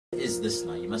Is this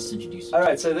now? You must introduce it.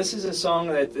 Alright, so this is a song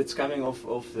that's coming off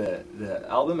the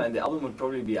album, and the album would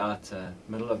probably be out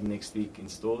middle of next week in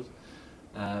stores.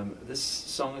 This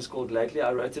song is called Lately.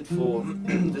 I wrote it for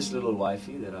this little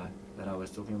wifey that I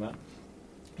was talking about.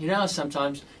 You know how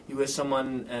sometimes you're with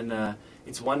someone and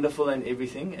it's wonderful and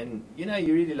everything, and you know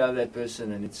you really love that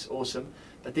person and it's awesome,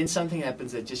 but then something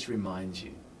happens that just reminds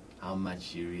you how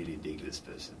much you really dig this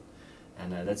person.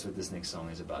 And that's what this next song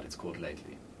is about. It's called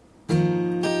Lately.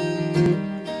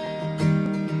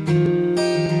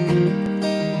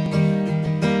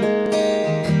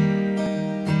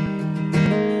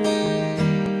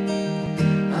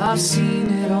 I've seen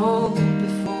it all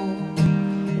before,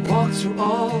 walked through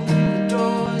all the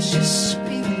doors just to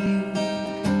be with you.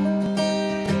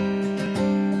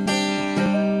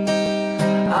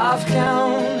 I've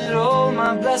counted all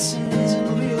my blessings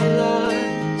and realized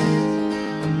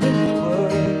I'm many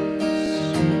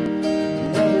words,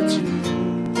 never two.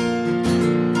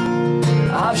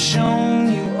 I've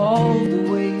shown you all the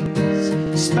ways,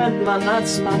 spent my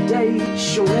nights, my days,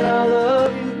 showing I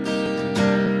love you.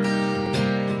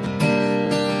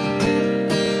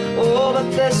 But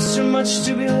there's too much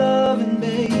to be loving,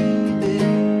 baby.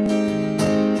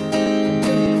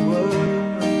 Many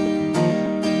words,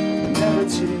 never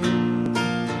two.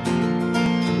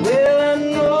 Well, I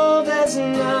know there's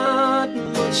not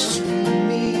much to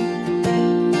me,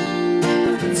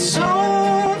 but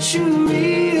don't you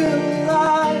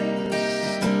realize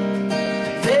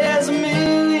there's a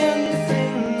million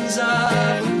things I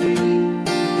believe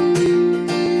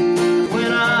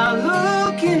when I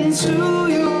look into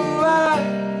your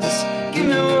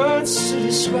to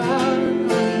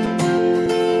describe.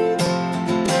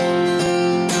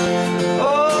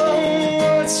 Oh,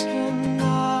 words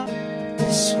cannot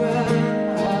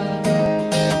describe.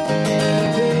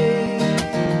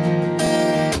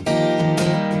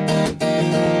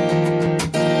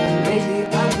 Lately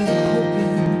I've been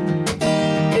hoping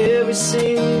every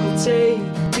single day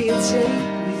could be a day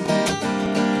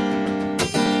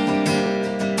with you.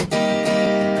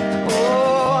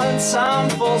 Oh, and time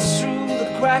falls through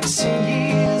cracks and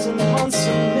years and months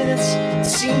and minutes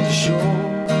seem to show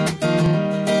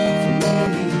for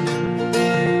me.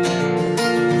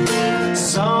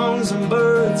 Songs and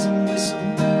birds and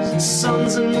whistles and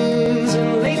suns and moons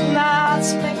and late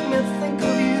nights make me think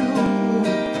of you.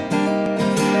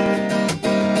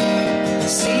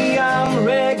 See, I'm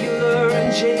regular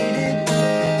and jaded,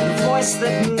 the voice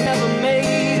that never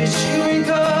made it, chewing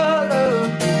color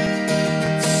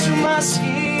to my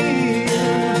skin.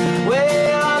 Well,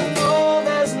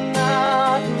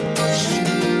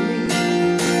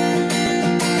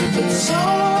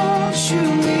 don't you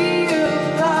realize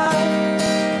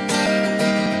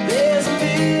there's a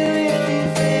million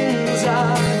things I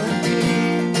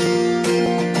need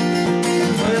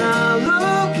when I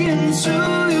look into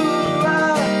your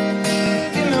eyes,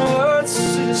 give me words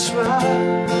to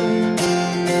describe.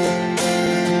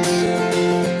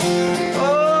 Oh,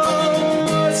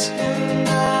 words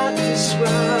cannot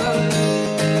describe.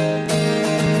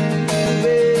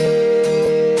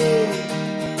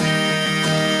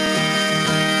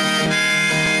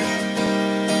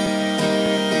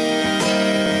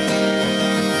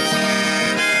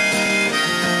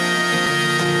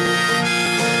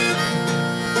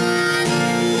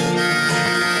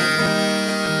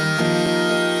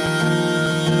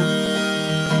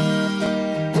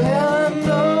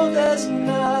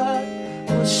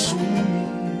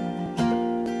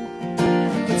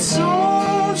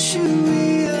 Don't you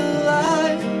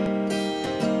realize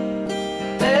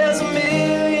there's a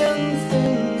million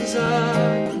things I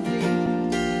believe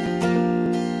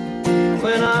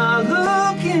when I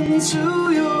look into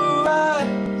your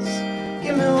eyes,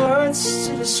 give me words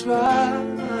to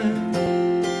describe.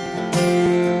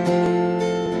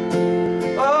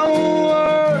 Oh,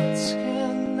 words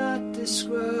cannot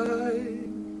describe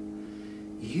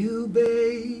you,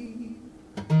 babe.